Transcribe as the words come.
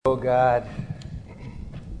Oh God,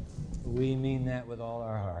 we mean that with all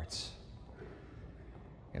our hearts.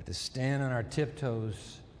 We have to stand on our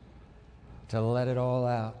tiptoes to let it all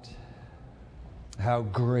out. How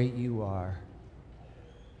great you are.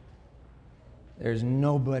 There's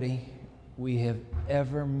nobody we have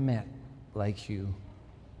ever met like you.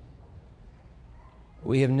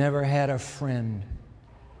 We have never had a friend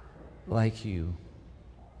like you.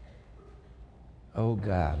 Oh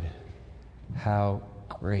God, how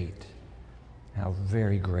great, how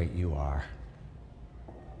very great you are.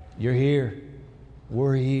 You're here.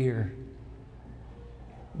 We're here.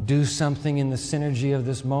 Do something in the synergy of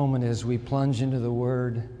this moment as we plunge into the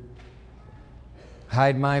Word.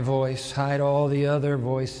 Hide my voice, hide all the other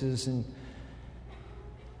voices, and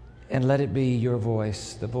let it be your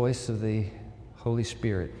voice, the voice of the Holy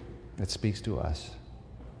Spirit that speaks to us.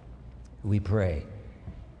 We pray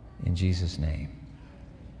in Jesus' name.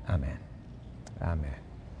 Amen. Amen.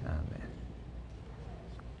 Amen.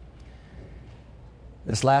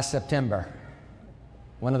 This last September,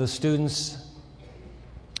 one of the students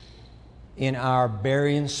in our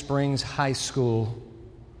Berrien Springs High School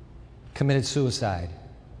committed suicide.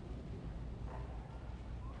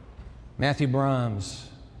 Matthew Brahms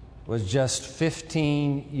was just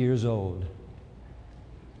 15 years old.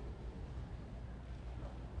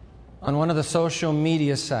 On one of the social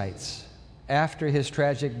media sites, after his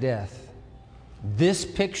tragic death, this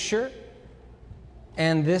picture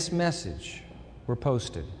and this message were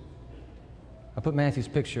posted. I'll put Matthew's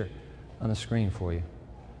picture on the screen for you.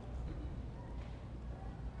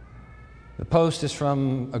 The post is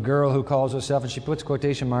from a girl who calls herself, and she puts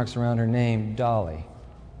quotation marks around her name, Dolly.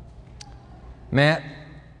 Matt,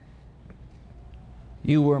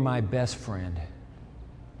 you were my best friend.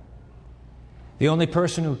 The only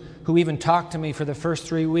person who even talked to me for the first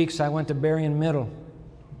 3 weeks I went to Berrien Middle.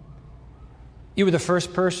 You were the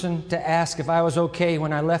first person to ask if I was okay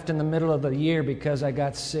when I left in the middle of the year because I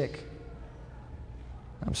got sick.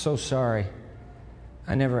 I'm so sorry.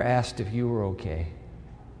 I never asked if you were okay.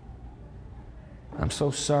 I'm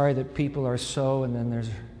so sorry that people are so, and then there's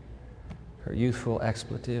her youthful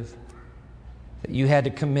expletive, that you had to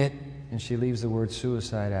commit, and she leaves the word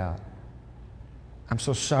suicide out. I'm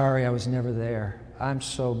so sorry I was never there. I'm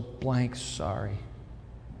so blank sorry.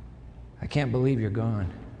 I can't believe you're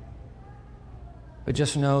gone. But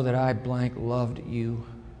just know that I blank loved you.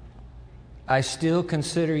 I still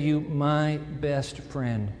consider you my best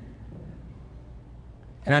friend.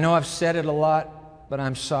 And I know I've said it a lot, but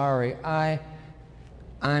I'm sorry.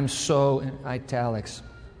 I'm so, in italics,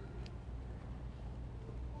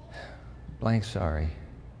 blank sorry.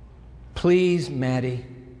 Please, Maddie,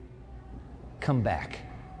 come back.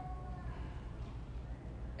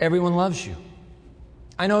 Everyone loves you.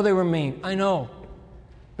 I know they were mean. I know.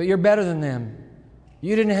 But you're better than them.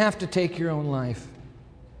 You didn't have to take your own life.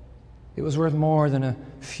 It was worth more than a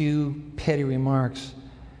few petty remarks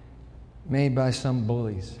made by some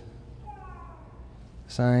bullies.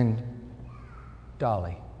 Signed,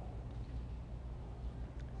 Dolly.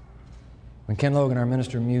 When Ken Logan, our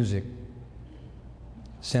minister of music,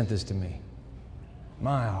 sent this to me,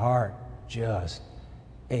 my heart just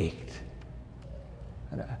ached.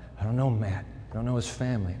 I don't know Matt. I don't know his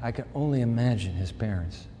family. I can only imagine his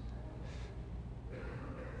parents.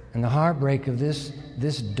 And the heartbreak of this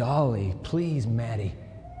Dolly, please, Maddie,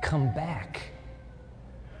 come back.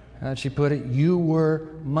 How'd she put it? You were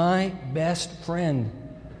my best friend.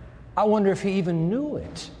 I wonder if he even knew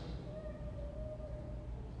it.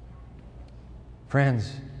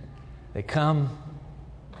 Friends, they come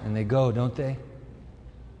and they go, don't they?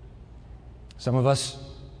 Some of us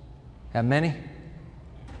have many.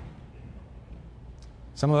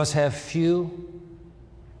 Some of us have few.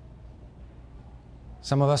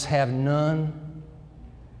 Some of us have none.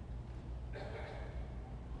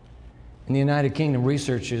 In the United Kingdom,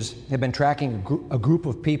 researchers have been tracking a group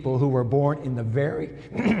of people who were born in the very,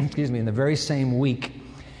 in the very same week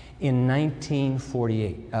in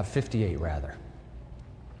 58 rather.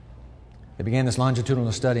 They began this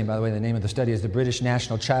longitudinal study, and by the way, the name of the study is the British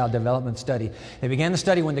National Child Development Study. They began the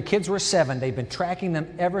study when the kids were 7. They've been tracking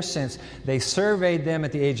them ever since. They surveyed them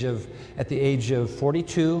at the age of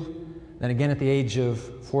 42, then again at the age of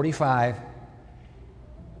 45,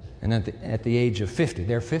 and at the age of 50.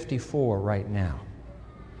 They're 54 right now.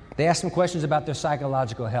 They asked them questions about their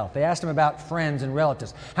psychological health. They asked them about friends and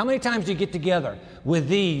relatives. How many times do you get together with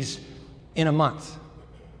these in a month?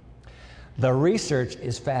 The research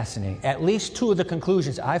is fascinating. At least 2 of the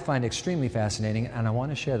conclusions I find extremely fascinating, and I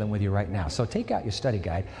want to share them with you right now. So take out your study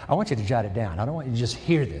guide. I want you to jot it down. I don't want you to just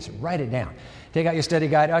hear this. Write it down. Take out your study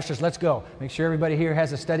guide. Ushers, let's go. Make sure everybody here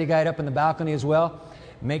has a study guide up in the balcony as well.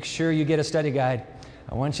 make sure you get a study guide.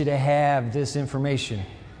 I want you to have this information.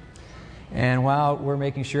 And while we're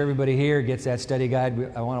making sure everybody here gets that study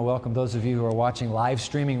guide, I want to welcome those of you who are watching live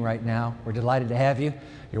streaming right now. We're delighted to have you.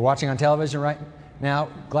 You're watching on television right now.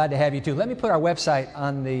 Glad to have you too. Let me put our website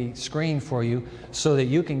on the screen for you so that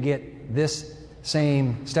you can get this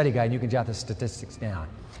same study guide. You can jot the statistics down.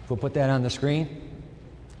 We'll put that on the screen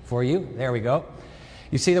for you. There we go.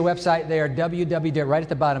 You see the website there, right at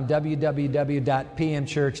the bottom,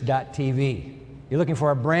 www.pmchurch.tv. You're looking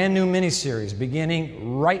for a brand new mini-series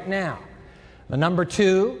beginning right now. The number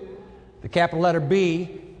 2, the capital letter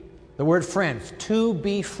B, the word friends. To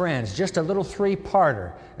be friends. Just a little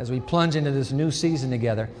 3-parter as we plunge into this new season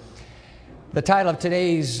together. The title of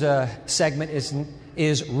today's segment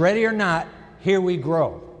is Ready or Not, Here We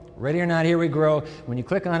Grow. Ready or Not, Here We Grow. When you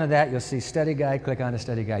click onto that, you'll see study guide. Click on the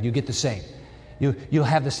study guide. You get the same. You'll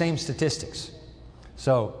have the same statistics.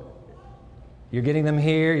 So you're getting them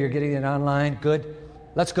here. You're getting it online. Good.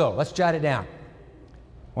 Let's go. Let's jot it down.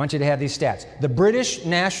 I want you to have these stats. The British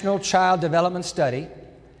National Child Development Study,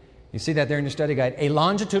 you see that there in your study guide, a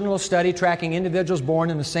longitudinal study tracking individuals born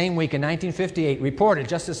in the same week in 1958, reported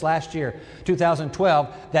just this last year,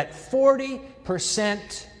 2012, that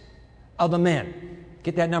 40% of the men,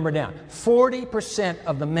 get that number down, 40%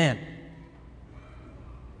 of the men,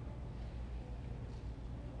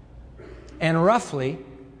 and roughly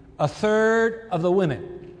a third of the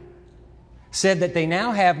women said that they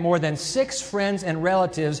now have more than 6 friends and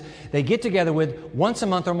relatives they get together with once a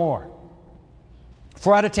month or more.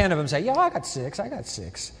 4 out of 10 of them say, yeah, I got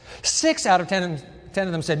 6. 6 out of 10 of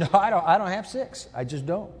them said, no, I don't have 6. I just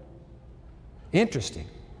don't. Interesting.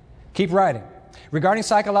 Keep writing. Regarding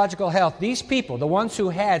psychological health, these people, the ones who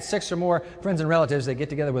had 6 or more friends and relatives they get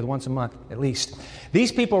together with once a month at least,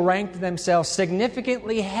 these people ranked themselves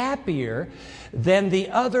significantly happier than the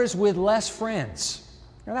others with less friends.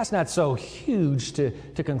 Now, that's not so huge to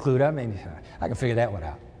conclude. I mean, I can figure that one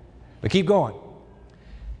out. But keep going.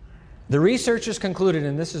 The researchers concluded,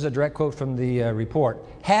 and this is a direct quote from the report,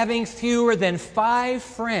 having fewer than 5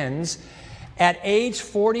 friends at age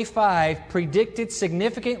 45 predicted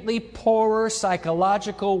significantly poorer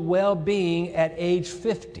psychological well-being at age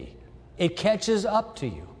 50. It catches up to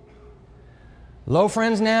you. Low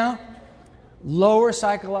friends now, lower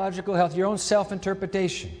psychological health, your own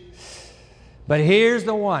self-interpretation. But here's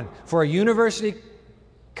the one. For a university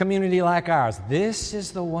community like ours, this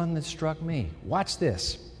is the one that struck me. Watch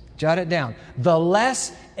this. Jot it down. The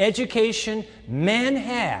less education men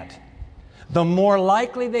had, the more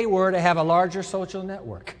likely they were to have a larger social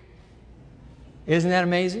network. Isn't that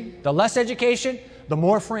amazing? The less education, the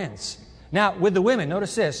more friends. Now, with the women,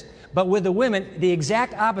 notice this, but with the women, the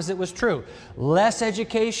exact opposite was true. Less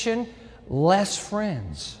education, less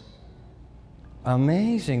friends.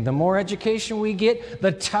 Amazing. The more education we get,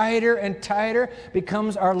 the tighter and tighter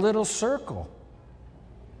becomes our little circle.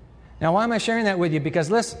 Now, why am I sharing that with you? Because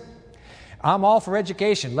listen, I'm all for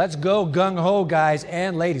education. Let's go gung-ho, guys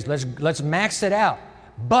and ladies. Let's max it out.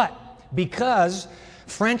 But because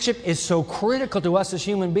friendship is so critical to us as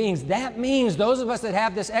human beings, that means those of us that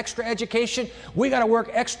have this extra education, we got to work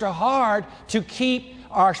extra hard to keep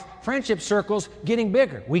our friendship circles getting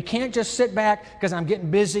bigger. We can't just sit back because I'm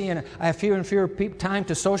getting busy and I have fewer and fewer time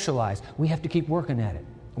to socialize. We have to keep working at it.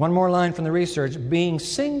 One more line from the research, being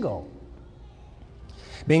single.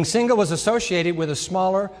 Being single was associated with a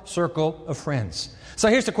smaller circle of friends. So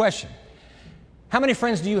here's the question. How many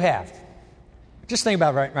friends do you have? Just think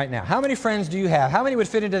about it right now. How many friends do you have? How many would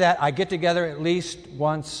fit into that? I get together at least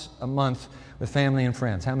once a month with family and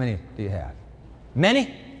friends. How many do you have?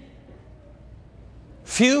 Many?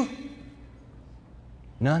 Few?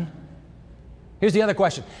 None? Here's the other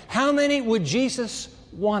question. How many would Jesus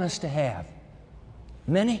want us to have?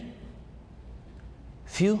 Many?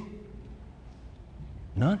 Few?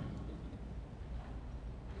 None? I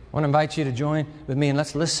want to invite you to join with me and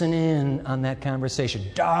let's listen in on that conversation.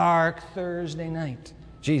 Dark Thursday night.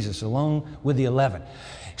 Jesus alone with the 11.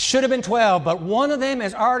 Should have been 12, but one of them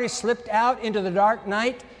has already slipped out into the dark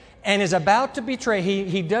night and is about to betray.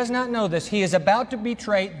 He does not know this. He is about to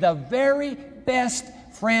betray the very best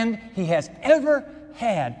friend he has ever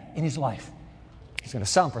had in his life. He's going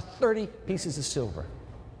to sell him for 30 pieces of silver.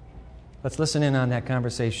 Let's listen in on that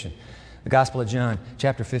conversation. The Gospel of John,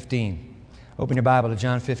 chapter 15. Open your Bible to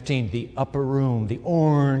John 15. The upper room, the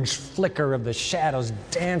orange flicker of the shadows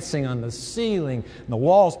dancing on the ceiling, the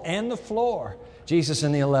walls, and the floor. Jesus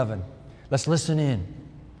and the 11. Let's listen in.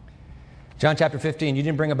 John chapter 15. You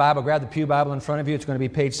didn't bring a Bible, grab the Pew Bible in front of you. It's going to be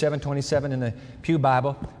page 727 in the Pew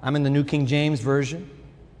Bible. I'm in the New King James Version.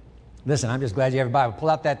 Listen, I'm just glad you have a Bible. Pull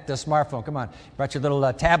out that smartphone. Come on. Brought your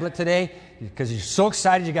little tablet today because you're so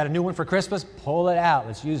excited you got a new one for Christmas. Pull it out.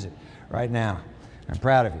 Let's use it right now. I'm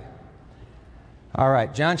proud of you. All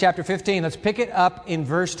right, John chapter 15. Let's pick it up in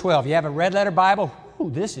verse 12. You have a red letter Bible? Ooh,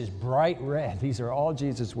 this is bright red. These are all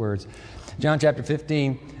Jesus' words. John chapter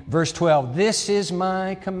 15, verse 12. This is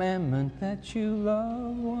my commandment, that you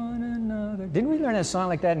love one another. Didn't we learn a song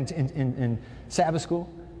like that in Sabbath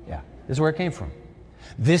school? Yeah, this is where it came from.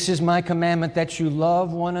 This is my commandment, that you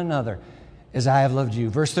love one another as I have loved you.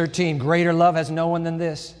 Verse 13. Greater love has no one than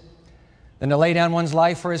this, than to lay down one's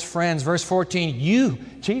life for his friends. Verse 14, you,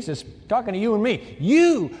 Jesus, talking to you and me,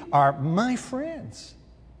 you are my friends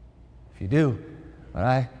if you do what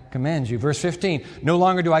I command you. Verse 15, no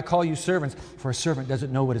longer do I call you servants, for a servant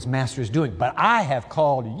doesn't know what his master is doing, but I have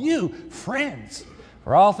called you friends.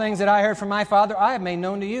 For all things that I heard from my Father, I have made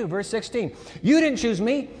known to you. Verse 16, you didn't choose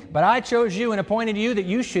me, but I chose you and appointed you that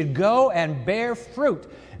you should go and bear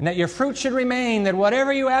fruit, and that your fruit should remain, that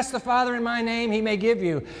whatever you ask the Father in my name, He may give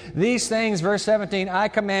you. These things, verse 17, I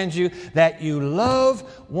command you that you love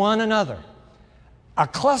one another. A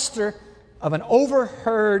cluster of an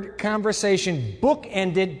overheard conversation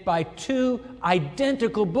bookended by two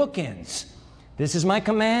identical bookends. This is my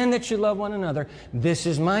command, that you love one another. This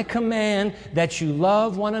is my command, that you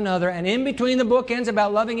love one another. And in between the bookends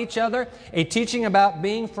about loving each other, a teaching about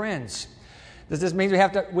being friends. Does this mean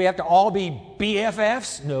we have to all be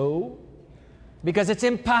BFFs? No. Because it's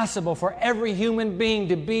impossible for every human being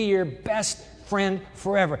to be your best friend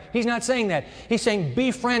forever. He's not saying that. He's saying be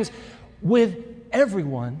friends with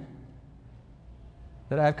everyone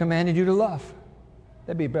that I've commanded you to love.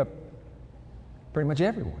 That'd be pretty much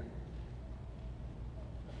everyone.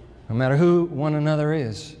 No matter who one another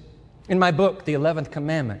is. In my book, The 11th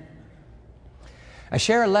Commandment, I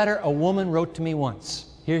share a letter a woman wrote to me once.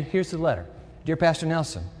 Here's the letter. Dear Pastor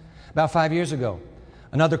Nelson, about 5 years ago,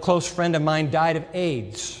 another close friend of mine died of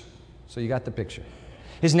AIDS. So you got the picture.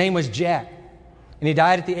 His name was Jack, and he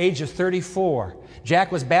died at the age of 34.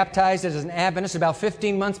 Jack was baptized as an Adventist about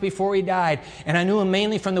 15 months before he died, and I knew him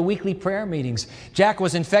mainly from the weekly prayer meetings. Jack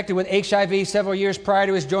was infected with HIV several years prior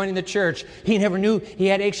to his joining the church. He never knew he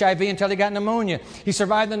had HIV until he got pneumonia. He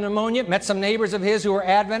survived the pneumonia, met some neighbors of his who were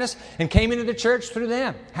Adventists, and came into the church through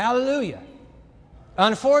them. Hallelujah.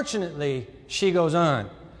 Unfortunately, she goes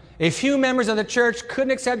on, a few members of the church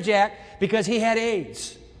couldn't accept Jack because he had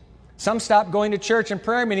AIDS. Some stopped going to church and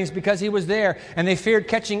prayer meetings because he was there, and they feared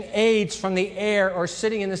catching AIDS from the air or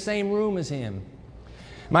sitting in the same room as him.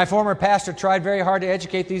 My former pastor tried very hard to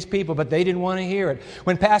educate these people, but they didn't want to hear it.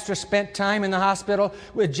 When pastor spent time in the hospital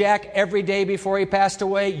with Jack every day before he passed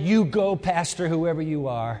away, you go, pastor, whoever you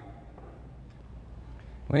are.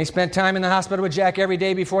 When he spent time in the hospital with Jack every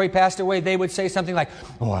day before he passed away, they would say something like,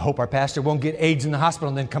 oh, I hope our pastor won't get AIDS in the hospital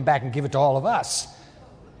and then come back and give it to all of us.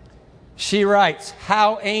 She writes,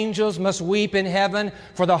 how angels must weep in heaven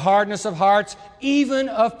for the hardness of hearts, even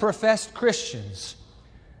of professed Christians.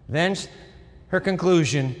 Then her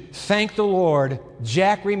conclusion, thank the Lord,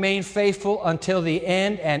 Jack remained faithful until the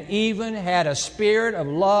end and even had a spirit of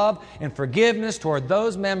love and forgiveness toward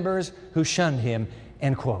those members who shunned him,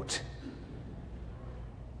 end quote.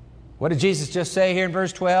 What did Jesus just say here in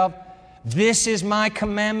verse 12? This is my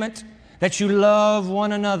commandment, that you love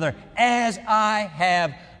one another as I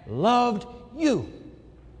have loved you.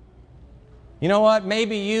 You know what?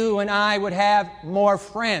 Maybe you and I would have more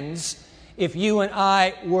friends if you and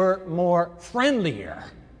I were more friendlier.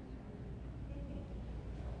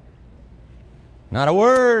 Not a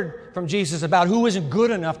word from Jesus about who isn't good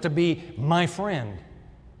enough to be my friend.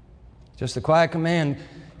 Just the quiet command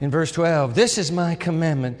in verse 12. This is my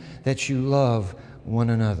commandment, that you love one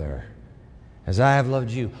another as I have loved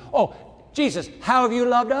you. Oh, Jesus, how have you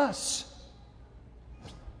loved us?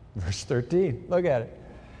 Verse 13, look at it.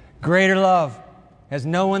 Greater love has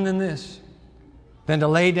no one than this, than to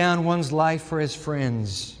lay down one's life for his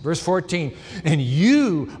friends. Verse 14, and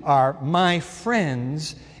you are my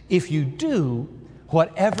friends if you do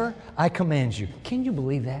whatever I command you. Can you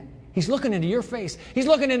believe that? He's looking into your face. He's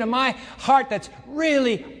looking into my heart that's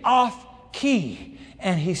really off key.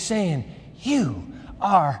 And he's saying, you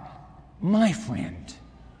are my friend.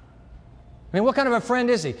 I mean, what kind of a friend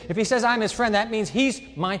is he? If he says I'm his friend, that means he's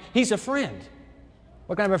a friend.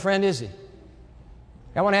 What kind of a friend is he?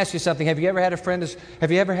 I want to ask you something. Have you ever had a friend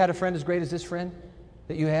as great as this friend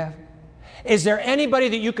that you have? Is there anybody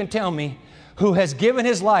that you can tell me who has given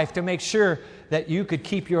his life to make sure that you could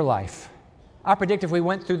keep your life? I predict if we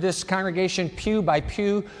went through this congregation pew by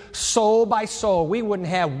pew, soul by soul, we wouldn't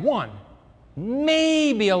have one,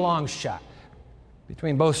 maybe a long shot.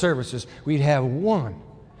 Between both services, we'd have one.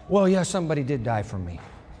 Well, yeah, somebody did die for me.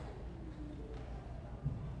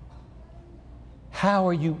 How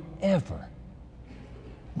are you ever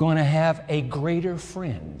going to have a greater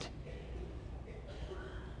friend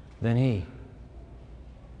than He?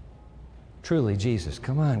 Truly, Jesus.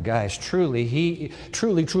 Come on, guys. Truly, He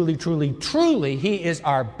is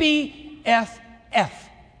our BFF.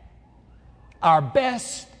 Our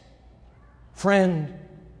best friend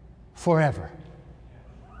forever.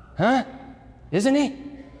 Huh? Isn't He?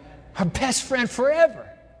 Our best friend forever.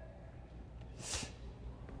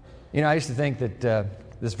 You know, I used to think that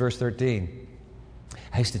this verse 13,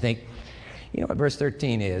 I used to think, you know what verse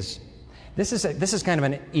 13 is? This is kind of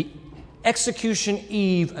an execution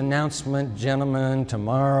eve announcement. Gentlemen,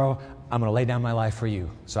 tomorrow I'm going to lay down my life for you,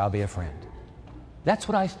 so I'll be a friend. That's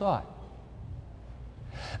what I thought.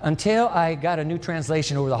 Until I got a new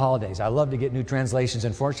translation over the holidays. I love to get new translations.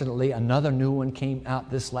 Unfortunately, another new one came out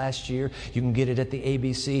this last year. You can get it at the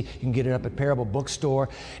ABC. You can get it up at Parable Bookstore.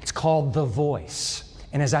 It's called The Voice.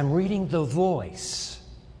 And as I'm reading The Voice,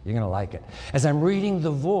 you're going to like it. As I'm reading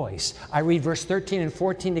The Voice, I read verse 13 and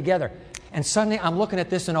 14 together. And suddenly I'm looking at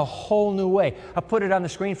this in a whole new way. I'll put it on the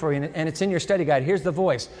screen for you, and it's in your study guide. Here's The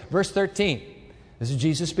Voice. Verse 13. This is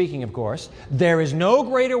Jesus speaking, of course. There is no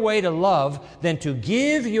greater way to love than to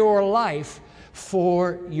give your life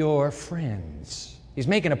for your friends. He's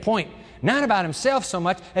making a point, not about himself so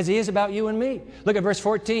much as he is about you and me. Look at verse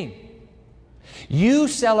 14. You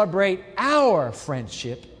celebrate our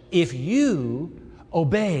friendship if you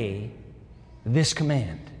obey this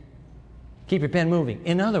command. Keep your pen moving.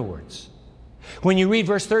 In other words, when you read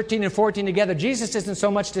verse 13 and 14 together, Jesus isn't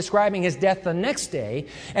so much describing His death the next day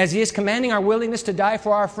as He is commanding our willingness to die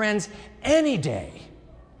for our friends any day.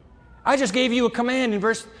 I just gave you a command in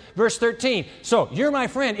verse 13. So, you're my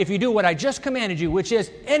friend if you do what I just commanded you, which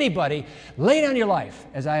is anybody, lay down your life.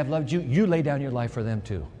 As I have loved you, you lay down your life for them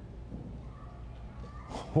too.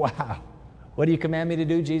 Wow. What do you command me to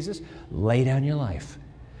do, Jesus? Lay down your life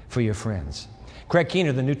for your friends. Craig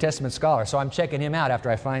Keener, the New Testament scholar, so I'm checking him out after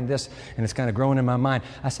I find this, and it's kind of growing in my mind.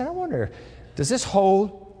 I said, I wonder, does this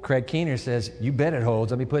hold? Craig Keener says, you bet it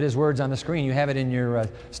holds. Let me put his words on the screen. You have it in your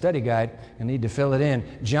study guide. You need to fill it in.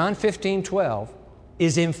 John 15:12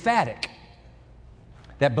 is emphatic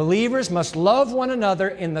that believers must love one another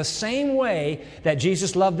in the same way that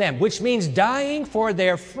Jesus loved them, which means dying for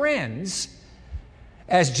their friends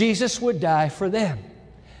as Jesus would die for them.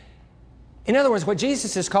 In other words, what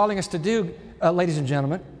Jesus is calling us to do, ladies and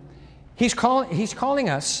gentlemen, He's calling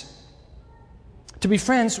us to be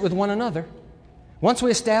friends with one another. Once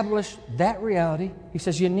we establish that reality, He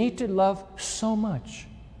says you need to love so much.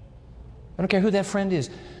 I don't care who that friend is,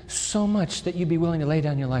 so much that you'd be willing to lay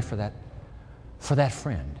down your life for that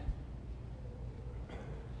friend.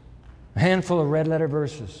 A handful of red letter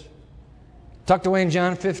verses tucked away in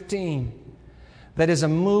John 15. That is a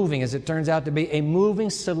moving, as it turns out to be, a moving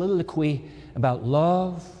soliloquy about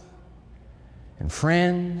love and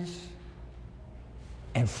friends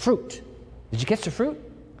and fruit. Did you catch the fruit?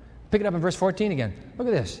 Pick it up in verse 14 again. Look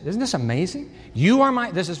at this. Isn't this amazing?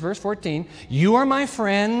 This is verse 14. You are my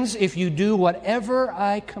friends if you do whatever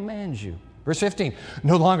I command you. Verse 15.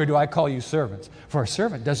 No longer do I call you servants, for a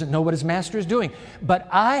servant doesn't know what his master is doing. But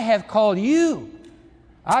I have called you.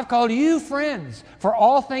 I've called you friends, for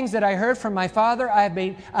all things that I heard from my Father I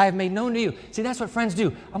have made known to you. See, that's what friends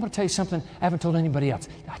do. I'm going to tell you something I haven't told anybody else.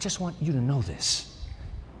 I just want you to know this.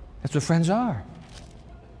 That's what friends are.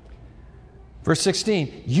 Verse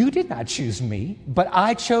 16, you did not choose me, but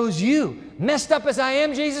I chose you. Messed up as I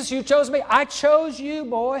am, Jesus, you chose me. I chose you,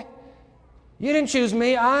 boy. You didn't choose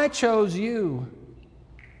me, I chose you.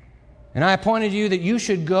 And I appointed you that you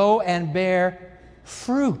should go and bear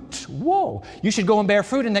fruit. Whoa. You should go and bear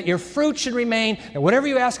fruit, and that your fruit should remain, and whatever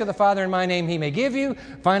you ask of the Father in my name, He may give you.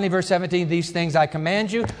 Finally, verse 17, these things I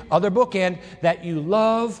command you, other bookend, that you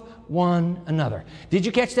love one another. Did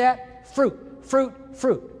you catch that? Fruit, fruit,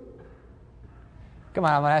 fruit. Come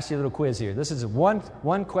on, I'm going to ask you a little quiz here. This is a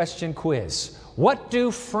one question quiz. What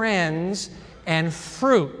do friends and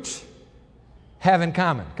fruit have in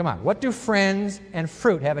common? Come on. What do friends and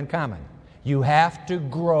fruit have in common? You have to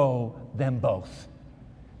grow them both.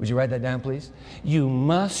 Would you write that down, please? You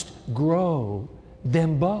must grow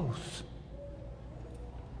them both.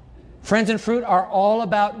 Friends and fruit are all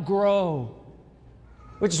about grow,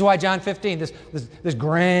 which is why John 15, this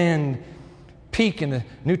grand peak in the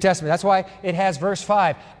New Testament, that's why it has verse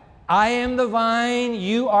 5. I am the vine,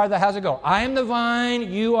 you are the, how's it go? I am the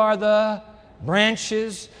vine, you are the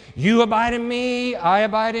branches. You abide in me, I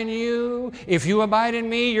abide in you. If you abide in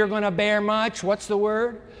me, you're going to bear much. What's the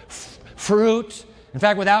word? Fruit. In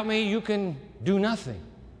fact, without me, you can do nothing.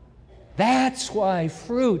 That's why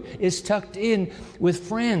fruit is tucked in with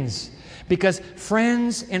friends. Because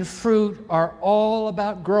friends and fruit are all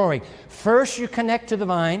about growing. First you connect to the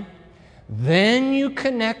vine, then you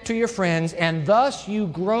connect to your friends, and thus you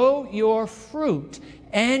grow your fruit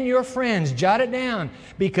and your friends. Jot it down,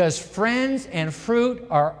 because friends and fruit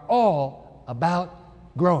are all about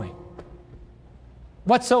growing.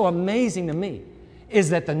 What's so amazing to me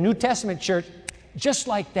is that the New Testament church, just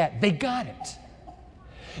like that, they got it.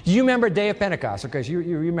 You remember Day of Pentecost, okay? So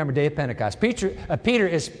you remember Day of Pentecost. Peter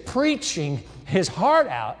is preaching his heart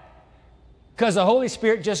out because the Holy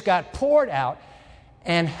Spirit just got poured out.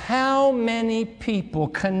 And how many people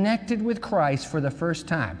connected with Christ for the first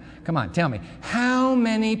time? Come on, tell me. How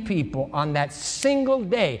many people on that single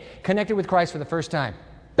day connected with Christ for the first time?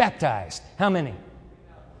 Baptized. How many?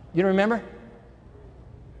 You don't remember?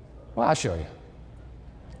 Well, I'll show you.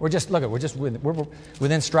 We're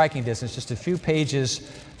within striking distance, just a few pages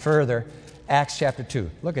further, Acts chapter 2.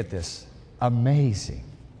 Look at this. Amazing.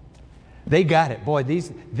 They got it. Boy,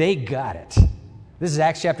 they got it. This is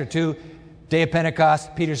Acts chapter 2, Day of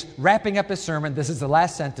Pentecost. Peter's wrapping up his sermon. This is the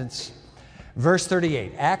last sentence. Verse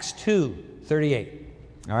 38. Acts 2:38.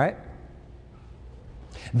 All right?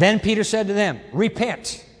 Then Peter said to them,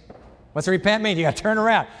 repent. What's repent mean? You got to turn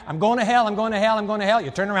around. I'm going to hell, I'm going to hell, I'm going to hell.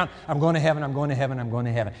 You turn around. I'm going to heaven, I'm going to heaven, I'm going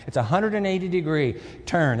to heaven. It's a 180-degree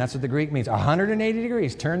turn. That's what the Greek means. 180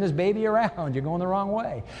 degrees. Turn this baby around. You're going the wrong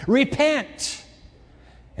way. Repent.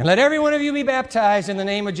 And let every one of you be baptized in the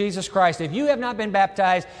name of Jesus Christ. If you have not been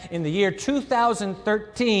baptized in the year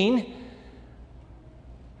 2013,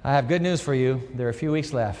 I have good news for you. There are a few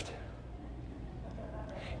weeks left.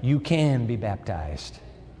 You can be baptized.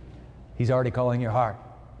 He's already calling your heart.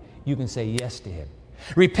 You can say yes to Him.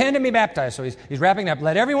 Repent and be baptized. So he's wrapping up.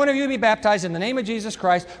 Let every one of you be baptized in the name of Jesus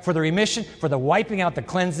Christ for the remission, for the wiping out, the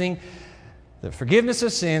cleansing, the forgiveness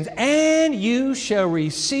of sins, and you shall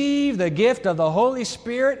receive the gift of the Holy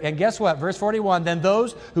Spirit. And guess what? Verse 41, then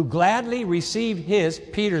those who gladly received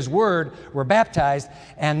Peter's word, were baptized,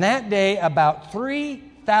 and that day about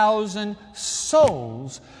 3,000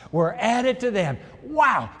 souls were added to them.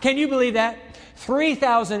 Wow! Can you believe that?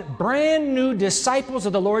 3,000 brand new disciples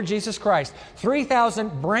of the Lord Jesus Christ.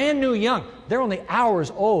 3,000 brand new young. They're only hours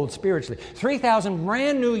old spiritually. 3,000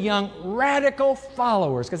 brand new young radical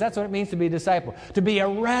followers, because that's what it means to be a disciple. To be a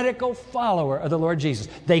radical follower of the Lord Jesus.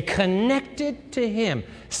 They connected to Him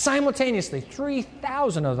simultaneously,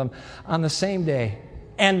 3,000 of them on the same day.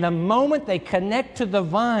 And the moment they connect to the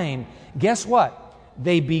vine, guess what?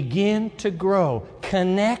 They begin to grow.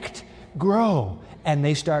 Connect, grow, and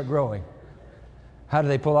they start growing. How do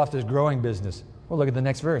they pull off this growing business? Well, look at the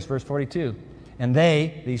next verse, verse 42. And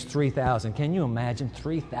they, these 3,000, can you imagine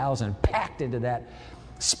 3,000 packed into that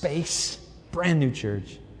space? Brand new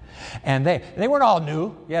church. And they weren't all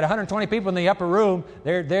new. You had 120 people in the upper room.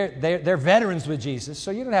 They're veterans with Jesus, so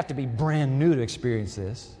you don't have to be brand new to experience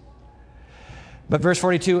this. But verse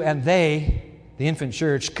 42, and they, the infant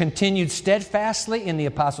church, continued steadfastly in the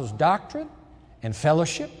apostles' doctrine and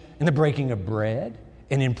fellowship, in the breaking of bread,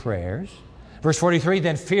 and in prayers. Verse 43,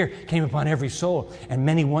 then fear came upon every soul, and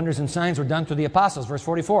many wonders and signs were done through the apostles. Verse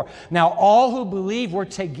 44, now all who believed were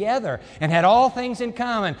together and had all things in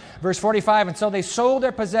common. Verse 45, and so they sold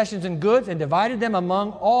their possessions and goods and divided them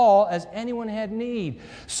among all as anyone had need.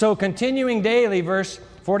 So continuing daily, verse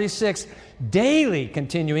 46, daily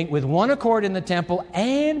continuing with one accord in the temple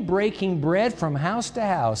and breaking bread from house to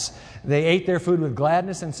house, they ate their food with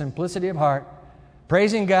gladness and simplicity of heart,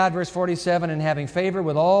 praising God, verse 47, and having favor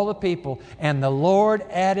with all the people. And the Lord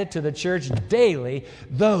added to the church daily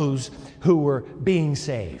those who were being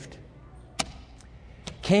saved.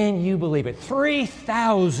 Can you believe it?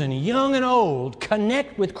 3,000 young and old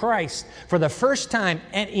connect with Christ for the first time,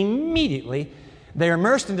 and immediately they're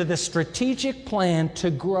immersed into this strategic plan to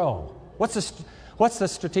grow. What's the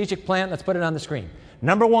strategic plan? Let's put it on the screen.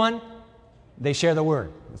 Number one, they share the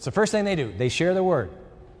Word. It's the first thing they do. They share the Word.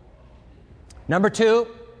 Number two,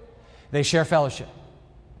 they share fellowship.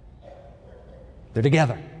 They're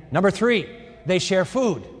together. Number three, they share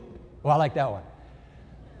food. Well, I like that one.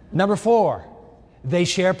 Number four, they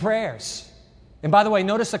share prayers. And by the way,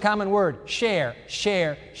 notice the common word, share,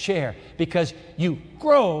 share, share, because you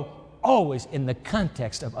grow always in the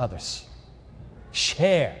context of others.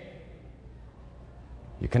 Share.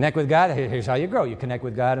 You connect with God, here's how you grow. You connect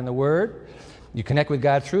with God in the Word. You connect with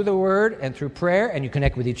God through the Word and through prayer, and you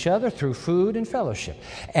connect with each other through food and fellowship.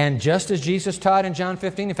 And just as Jesus taught in John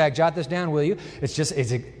 15, in fact, jot this down, will you?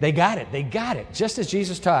 They got it, just as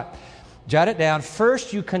Jesus taught. Jot it down.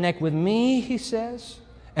 First, you connect with me, He says,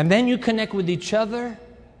 and then you connect with each other,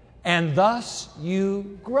 and thus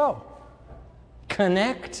you grow.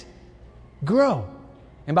 Connect, grow.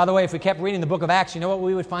 And by the way, if we kept reading the book of Acts, you know what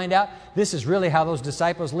we would find out? This is really how those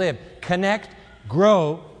disciples lived. Connect,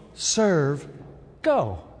 grow, serve,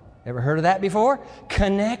 go. Ever heard of that before?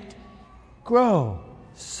 Connect, grow,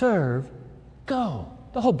 serve, go.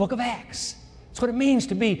 The whole book of Acts. That's what it means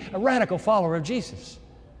to be a radical follower of Jesus.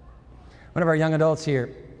 One of our young adults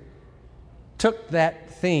here took that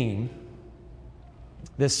theme,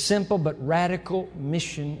 this simple but radical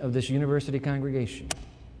mission of this university congregation.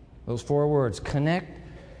 Those 4 words, connect,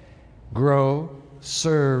 grow,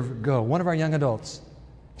 serve, go. One of our young adults,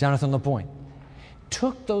 Jonathan LaPointe,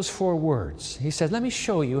 took those 4 words. He said, let me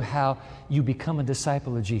show you how you become a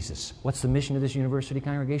disciple of Jesus. What's the mission of this university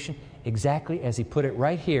congregation? Exactly as he put it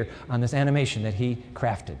right here on this animation that he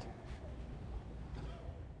crafted.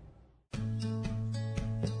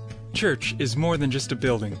 Church is more than just a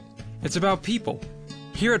building. It's about people.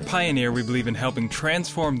 Here at Pioneer, we believe in helping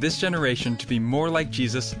transform this generation to be more like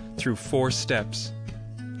Jesus through 4 steps.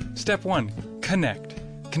 Step 1, connect.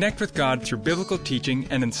 Connect with God through biblical teaching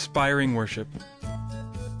and inspiring worship.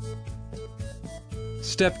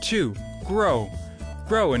 Step 2, grow.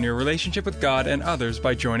 Grow in your relationship with God and others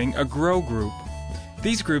by joining a Grow group.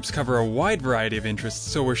 These groups cover a wide variety of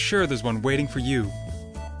interests, so we're sure there's one waiting for you.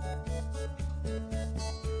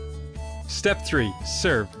 Step 3,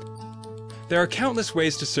 serve. There are countless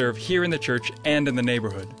ways to serve here in the church and in the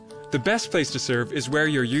neighborhood. The best place to serve is where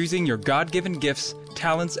you're using your God-given gifts,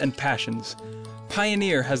 talents, and passions.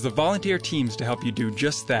 Pioneer has the volunteer teams to help you do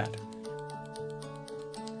just that.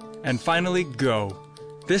 And finally, go.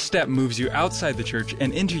 This step moves you outside the church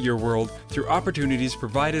and into your world through opportunities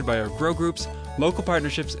provided by our Grow groups, local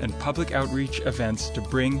partnerships, and public outreach events to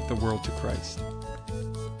bring the world to Christ.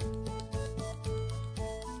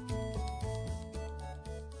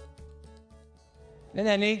 Isn't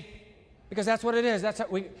that neat? Because that's what it is. That's how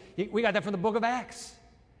we got that from the book of Acts.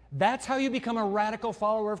 That's how you become a radical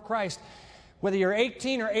follower of Christ. Whether you're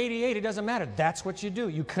 18 or 88, it doesn't matter. That's what you do.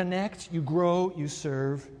 You connect, you grow, you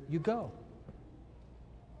serve, you go.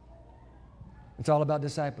 It's all about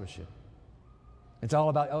discipleship. It's all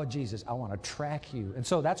about, oh, Jesus, I want to track you. And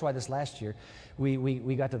so that's why this last year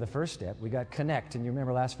we got to the first step. We got Connect. And you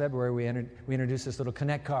remember last February we introduced this little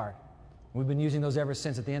Connect card. We've been using those ever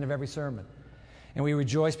since at the end of every sermon. And we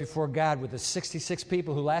rejoice before God with the 66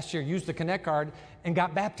 people who last year used the Connect card and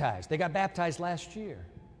got baptized. They got baptized last year.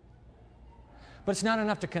 But it's not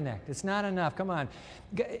enough to connect. It's not enough. Come on.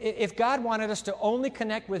 If God wanted us to only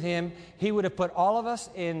connect with Him, He would have put all of us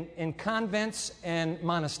in convents and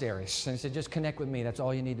monasteries. And He said, just connect with me. That's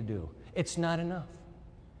all you need to do. It's not enough.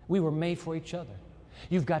 We were made for each other.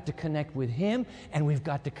 You've got to connect with Him, and we've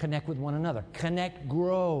got to connect with one another. Connect,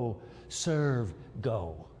 grow, serve,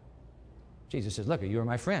 go. Jesus says, look, you are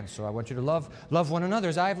my friends, so I want you to love one another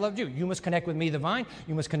as I have loved you. You must connect with me, the vine.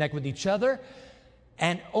 You must connect with each other.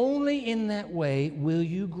 And only in that way will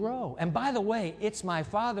you grow. And by the way, it's my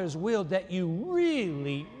Father's will that you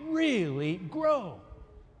really, really grow.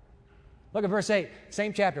 Look at verse 8,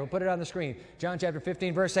 same chapter. We'll put it on the screen. John chapter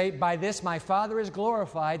 15, verse 8. By this my Father is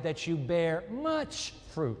glorified, that you bear much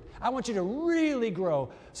fruit. I want you to really grow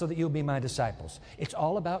so that you'll be my disciples. It's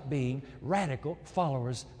all about being radical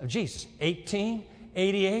followers of Jesus. 18,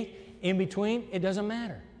 88, in between, it doesn't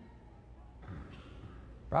matter.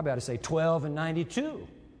 Probably ought to say 12 and 92.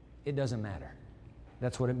 It doesn't matter.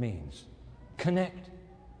 That's what it means. Connect,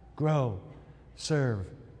 grow, serve,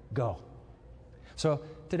 go. So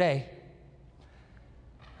today,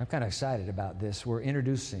 I'm kind of excited about this. We're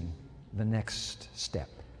introducing the next step.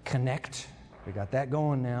 Connect. We got that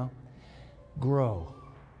going now. Grow.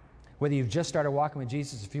 Whether you've just started walking with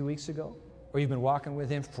Jesus a few weeks ago, or you've been walking with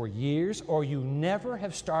Him for years, or you never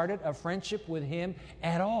have started a friendship with Him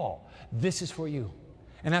at all, this is for you.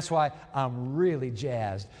 And that's why I'm really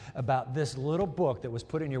jazzed about this little book that was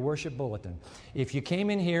put in your worship bulletin. If you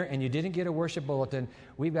came in here and you didn't get a worship bulletin,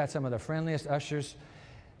 we've got some of the friendliest ushers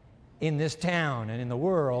in this town and in the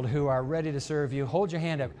world who are ready to serve you. Hold your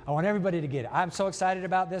hand up. I want everybody to get it. I'm so excited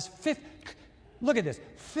about this. Look at this.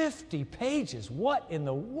 50 pages. What in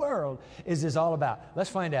the world is this all about?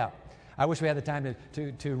 Let's find out. I wish we had the time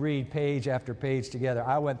to read page after page together.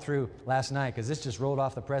 I went through last night, because this just rolled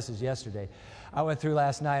off the presses yesterday. I went through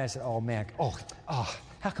last night and I said, oh man,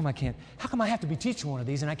 how come I have to be teaching one of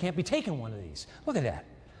these and I can't be taking one of these? Look at that.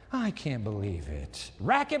 I can't believe it.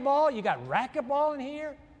 Racquetball? You got racquetball in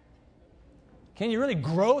here? Can you really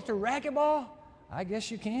grow through racquetball? I guess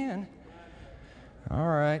you can. All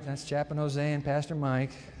right, that's Chapin Jose and Pastor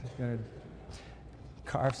Mike. Going to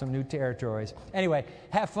carve some new territories. Anyway,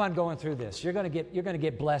 have fun going through this. You're going to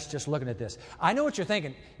get blessed just looking at this. I know what you're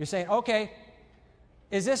thinking. You're saying, okay,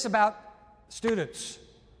 is this about students?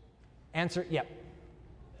 Answer, yep.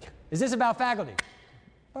 Is this about faculty?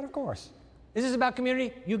 But of course. Is this about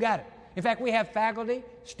community? You got it. In fact, we have faculty,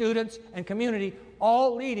 students, and community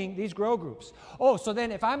all leading these grow groups. Oh, so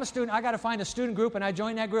then if I'm a student, I got to find a student group and I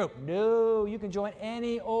join that group. No, you can join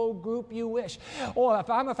any old group you wish. Or if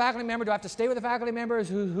I'm a faculty member, do I have to stay with the faculty members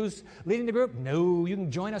who's leading the group? No, you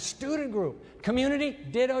can join a student group. Community,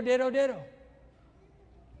 ditto, ditto, ditto.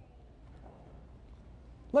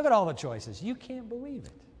 Look at all the choices. You can't believe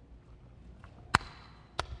it.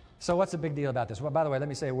 So what's the big deal about this? Well, by the way, let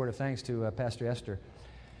me say a word of thanks to Pastor Esther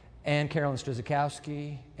and Carolyn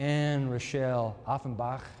Strzykowski and Rochelle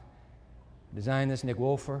Offenbach. Designed this, Nick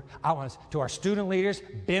Wolfer. I want to our student leaders,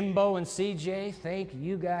 Bimbo and CJ, thank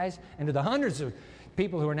you guys. And to the hundreds of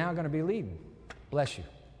people who are now going to be leading. Bless you.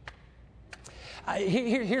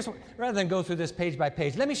 Here's rather than go through this page by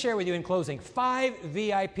page, let me share with you in closing 5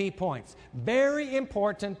 VIP points. Very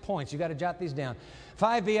important points. You got to jot these down.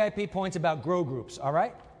 5 VIP points about grow groups, all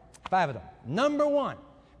right? 5 of them. Number 1,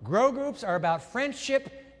 grow groups are about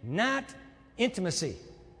friendship, not intimacy.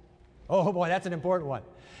 Oh boy, that's an important one.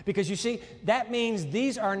 Because you see, that means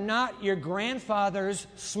these are not your grandfather's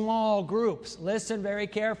small groups. Listen very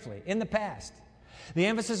carefully. In the past, the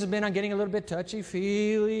emphasis has been on getting a little bit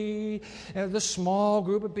touchy-feely. The small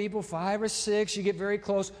group of people, 5 or 6, you get very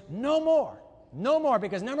close. No more. No more,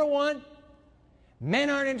 because number 1, men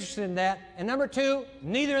aren't interested in that. And number 2,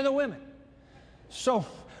 neither are the women. So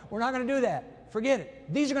we're not going to do that. Forget it.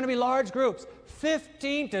 These are going to be large groups.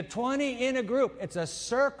 15 to 20 in a group. It's a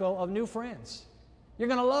circle of new friends. You're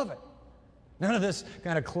going to love it. None of this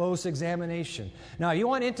kind of close examination. Now, you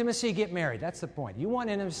want intimacy, get married. That's the point. You want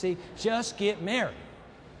intimacy, just get married.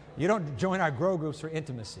 You don't join our grow groups for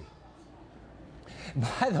intimacy.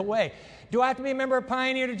 By the way, do I have to be a member of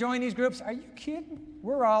Pioneer to join these groups? Are you kidding?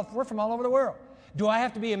 We're from all over the world. Do I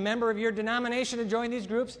have to be a member of your denomination to join these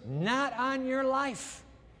groups? Not on your life.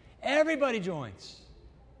 Everybody joins.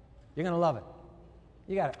 You're going to love it.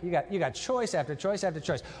 You got choice after choice after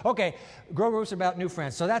choice. Okay, grow groups are about new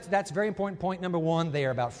friends. So that's very important. Point number 1, they are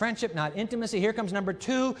about friendship, not intimacy. Here comes number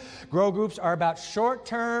 2. Grow groups are about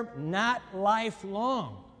short-term, not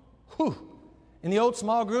lifelong. Whew. In the old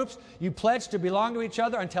small groups, you pledge to belong to each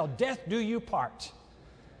other until death do you part.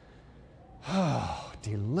 Oh,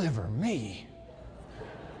 deliver me.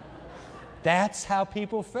 That's how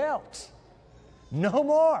people felt. No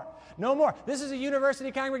more. No more. This is a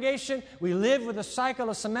university congregation. We live with a cycle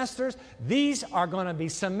of semesters. These are going to be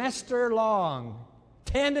semester long,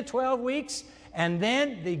 10 to 12 weeks, and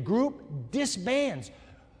then the group disbands.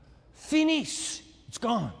 Finis. It's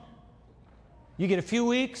gone. You get a few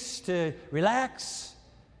weeks to relax.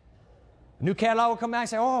 A new catalog will come back and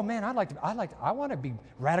say, oh man, I want to be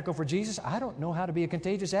radical for Jesus. I don't know how to be a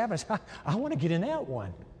contagious Adventist. I want to get in that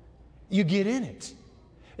one. You get in it.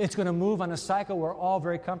 It's going to move on a cycle we're all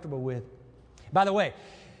very comfortable with. By the way,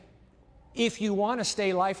 if you want to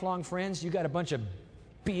stay lifelong friends, you got a bunch of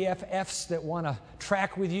BFFs that want to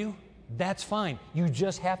track with you, that's fine. You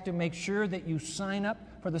just have to make sure that you sign up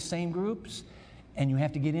for the same groups, and you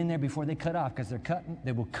have to get in there before they cut off, because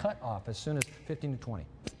they will cut off as soon as 15 to 20.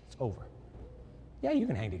 It's over. Yeah, you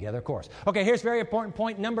can hang together, of course. Okay, here's very important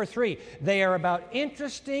point number 3. They are about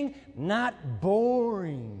interesting, not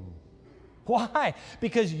boring. Why?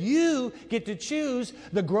 Because you get to choose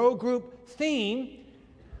the grow group theme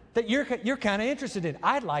that you're kind of interested in.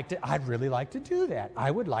 I'd really like to do that. I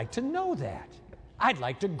would like to know that. I'd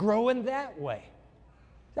like to grow in that way.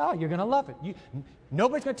 Oh, you're going to love it.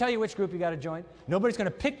 Nobody's going to tell you which group you got to join. Nobody's going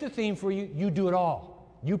to pick the theme for you. You do it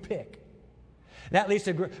all. You pick. That leads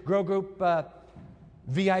to grow group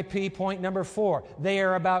VIP point number 4. They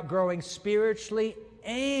are about growing spiritually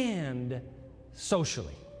and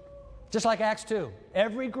socially. Just like Acts 2,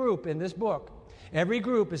 every group in this book, every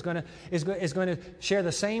group is going to share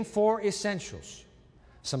the same 4 essentials.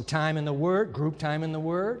 Some time in the Word, group time in the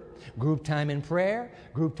Word, group time in prayer,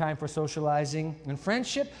 group time for socializing and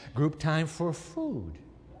friendship, group time for food.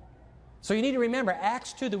 So you need to remember,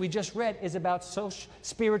 Acts 2 that we just read is about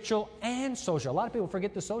spiritual and social. A lot of people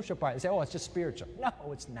forget the social part. They say, oh, it's just spiritual.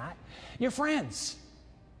 No, it's not. You're friends.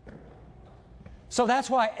 So that's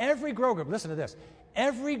why every grow group, listen to this,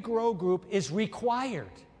 every grow group is required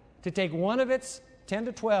to take one of its 10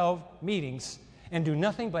 to 12 meetings and do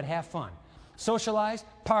nothing but have fun. Socialize,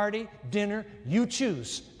 party, dinner, you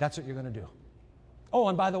choose. That's what you're going to do. Oh,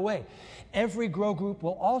 and by the way, every grow group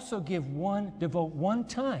will also devote one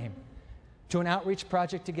time to an outreach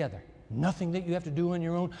project together. Nothing that you have to do on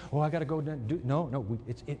your own. Oh, I got to go do. No,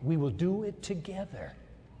 we will do it together.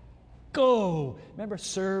 Go. Remember,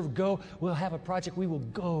 serve, go. We'll have a project. We will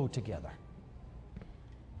go together.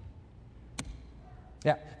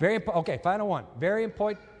 Yeah, okay, final one. Very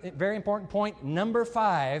important point. Number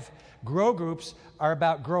 5, grow groups are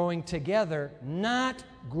about growing together, not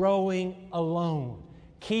growing alone.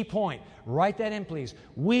 Key point. Write that in, please.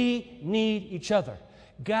 We need each other.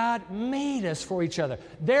 God made us for each other.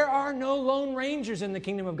 There are no lone rangers in the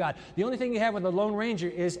kingdom of God. The only thing you have with a lone ranger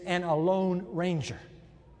is an alone ranger.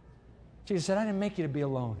 Jesus said, I didn't make you to be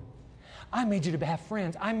alone. I made you to have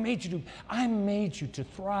friends. I made you to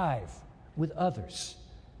thrive with others.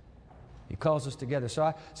 He calls us together.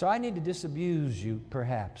 So I need to disabuse you,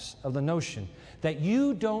 perhaps, of the notion that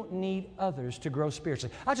you don't need others to grow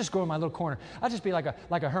spiritually. I'll just go in my little corner. I'll just be like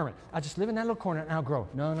a hermit. I'll just live in that little corner and I'll grow.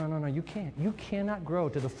 No, you can't. You cannot grow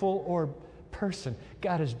to the full orb person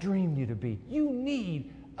God has dreamed you to be. You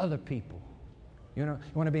need other people. You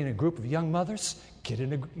want to be in a group of young mothers? Get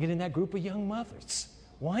in that group of young mothers.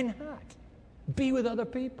 Why not? Be with other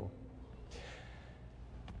people.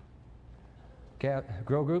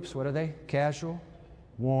 Grow groups, what are they? Casual,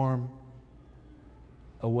 warm,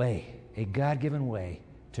 a God-given way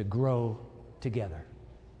to grow together.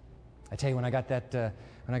 I tell you, when I got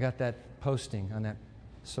that posting on that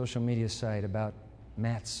social media site about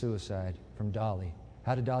Matt's suicide from Dolly,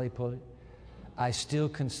 how did Dolly put it? I still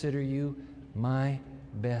consider you my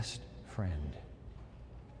best friend.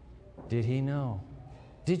 Did he know?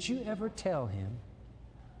 Did you ever tell him,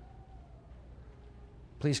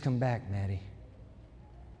 please come back, Maddie?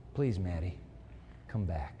 Please, Maddie, come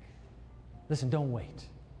back. Listen, don't wait.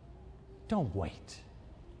 Don't wait.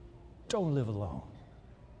 Don't live alone.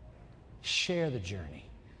 Share the journey.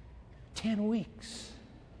 10 weeks.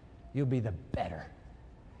 You'll be the better.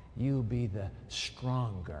 You'll be the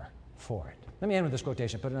stronger for it. Let me end with this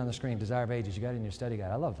quotation. Put it on the screen. Desire of Ages. You got it in your study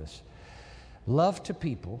guide. I love this. Love to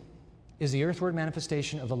people is the earthward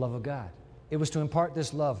manifestation of the love of God. It was to impart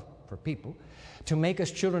this love for people, to make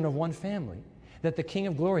us children of one family, that the King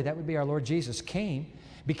of Glory, that would be our Lord Jesus,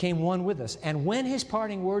 became one with us. And when His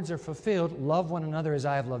parting words are fulfilled, love one another as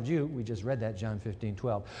I have loved you. We just read that, John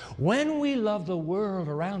 15:12. When we love the world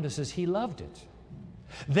around us as He loved it,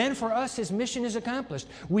 then for us His mission is accomplished.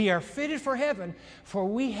 We are fitted for heaven, for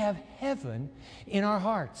we have heaven in our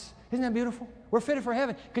hearts. Isn't that beautiful? We're fitted for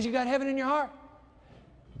heaven because you got heaven in your heart.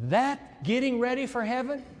 That getting ready for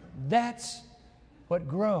heaven, that's what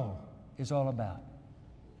grow is all about.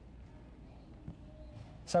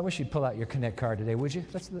 So I wish you'd pull out your Connect card today, would you?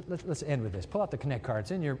 Let's end with this. Pull out the Connect card.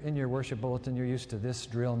 It's in your worship bulletin. You're used to this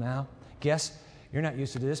drill now. Guess you're not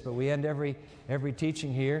used to this, but we end every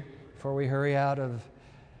teaching here before we hurry out of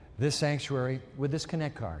this sanctuary with this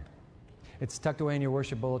Connect card. It's tucked away in your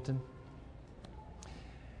worship bulletin.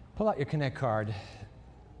 Pull out your Connect card.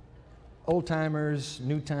 Old timers,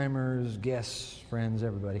 new timers, guests, friends,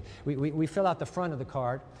 everybody. We fill out the front of the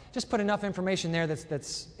card. Just put enough information there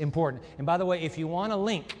that's important. And by the way, if you want a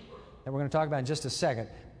link that we're going to talk about in just a second,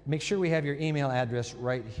 make sure we have your email address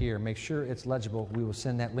right here. Make sure it's legible. We will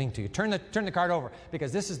send that link to you. Turn the card over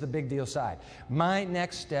because this is the big deal side. My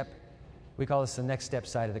next step, we call this the next step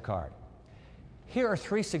side of the card. Here are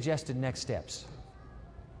 3 suggested next steps.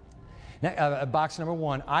 Now, box number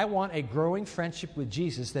 1, I want a growing friendship with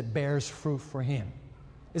Jesus that bears fruit for Him.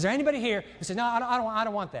 Is there anybody here who says, no, I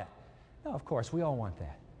don't want that? No, of course, we all want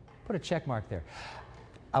that. Put a check mark there.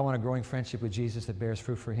 I want a growing friendship with Jesus that bears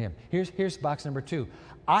fruit for Him. Here's box number 2.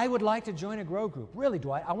 I would like to join a grow group. Really,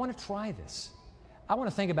 Dwight, I want to try this. I want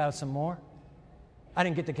to think about it some more. I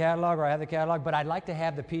didn't get the catalog or I have the catalog, but I'd like to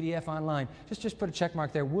have the PDF online. Just put a check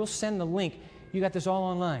mark there. We'll send the link. You got this all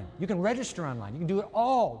online. You can register online. You can do it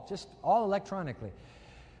all electronically.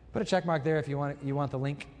 Put a check mark there if you want the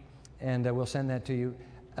link, and we'll send that to you.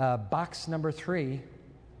 Box number 3.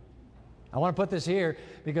 I want to put this here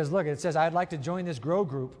because, look, it says, I'd like to join this grow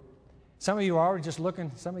group. Some of you are already just looking.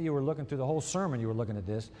 Some of you were looking through the whole sermon. You were looking at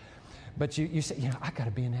this. But you say, I got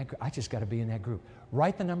to be in that group. I just got to be in that group.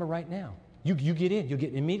 Write the number right now. You get in. You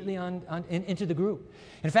get immediately into the group.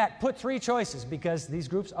 In fact, put 3 choices because these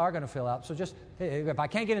groups are going to fill out. So just, hey, if I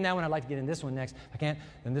can't get in that one, I'd like to get in this one next. If I can't,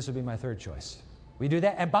 then this would be my 3rd choice. We do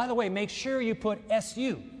that. And by the way, make sure you put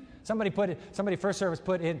SU. Somebody first service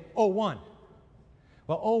put in 01.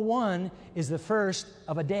 Well, 01 is the first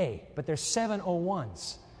of a day, but there's 7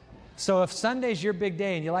 01s. So if Sunday's your big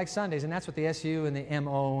day and you like Sundays, and that's what the SU and the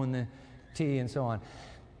MO and the T and so on,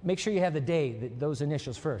 make sure you have the day, those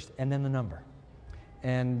initials first, and then the number.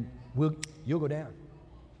 And you'll go down.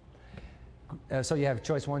 So you have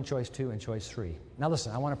choice 1, choice 2, and choice 3. Now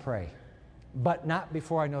listen, I want to pray. but not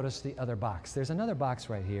before I notice the other box. There's another box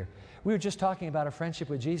right here. We were just talking about a friendship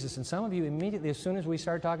with Jesus, and some of you immediately, as soon as we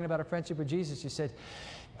started talking about a friendship with Jesus, you said,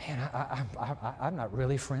 man, I'm not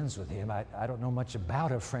really friends with him. I don't know much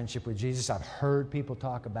about a friendship with Jesus. I've heard people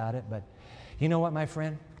talk about it, but you know what, my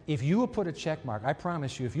friend? If you will put a check mark, I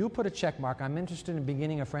promise you, if you will put a check mark, I'm interested in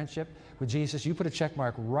beginning a friendship with Jesus, you put a check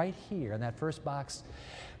mark right here in that first box.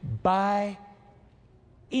 By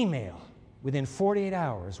email, within 48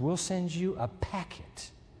 hours, we'll send you a packet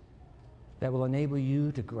that will enable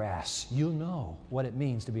you to grasp. You'll know what it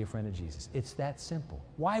means to be a friend of Jesus. It's that simple.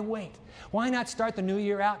 Why wait? Why not start the new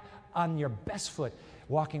year out on your best foot,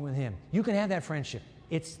 walking with Him? You can have that friendship.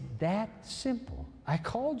 It's that simple. I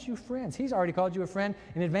called you friends. He's already called you a friend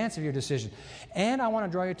in advance of your decision. And I want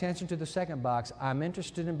to draw your attention to the second box. I'm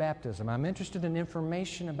interested in baptism. I'm interested in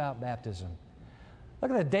information about baptism.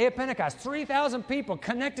 Look at the day of Pentecost. 3,000 people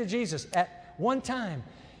connect to Jesus at one time.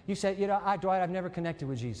 You say, Dwight, I've never connected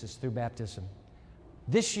with Jesus through baptism.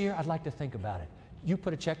 This year, I'd like to think about it. You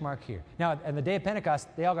put a check mark here. Now, on the day of Pentecost,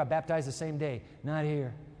 they all got baptized the same day. Not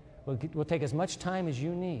here. We'll take as much time as you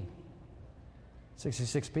need.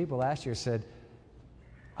 66 people last year said,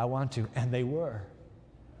 I want to, and they were.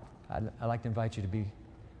 I'd like to invite you to be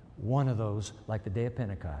one of those, like the day of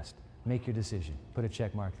Pentecost. Make your decision. Put a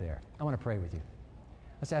check mark there. I want to pray with you.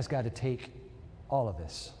 Let's ask God to take all of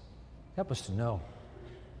this. Help us to know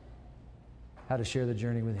how to share the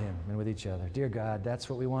journey with Him and with each other. Dear God, that's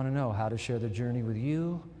what we want to know, how to share the journey with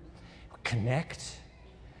You, connect,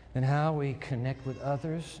 and how we connect with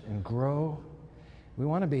others and grow. We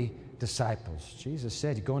want to be disciples. Jesus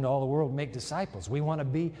said, go into all the world and make disciples. We want to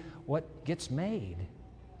be what gets made.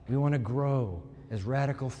 We want to grow as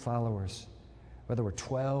radical followers, whether we're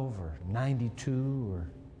 12 or 92 or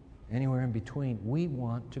anywhere in between. We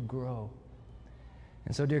want to grow.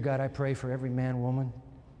 And so, dear God, I pray for every man, woman,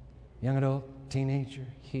 young adult, teenager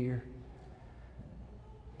here.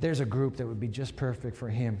 There's a group that would be just perfect for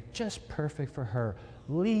him, just perfect for her.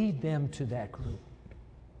 Lead them to that group.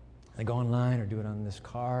 They go online or do it on this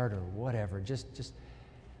card or whatever. Just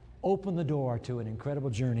open the door to an incredible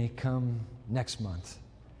journey come next month.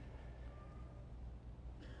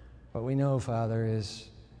 What we know, Father, is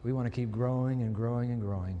we want to keep growing and growing and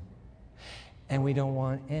growing. And we don't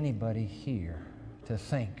want anybody here to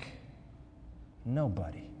think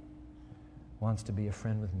nobody wants to be a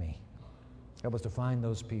friend with me. Help us to find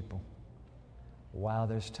those people while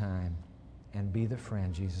there's time and be the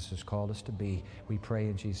friend Jesus has called us to be. We pray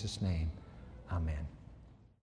in Jesus' name. Amen.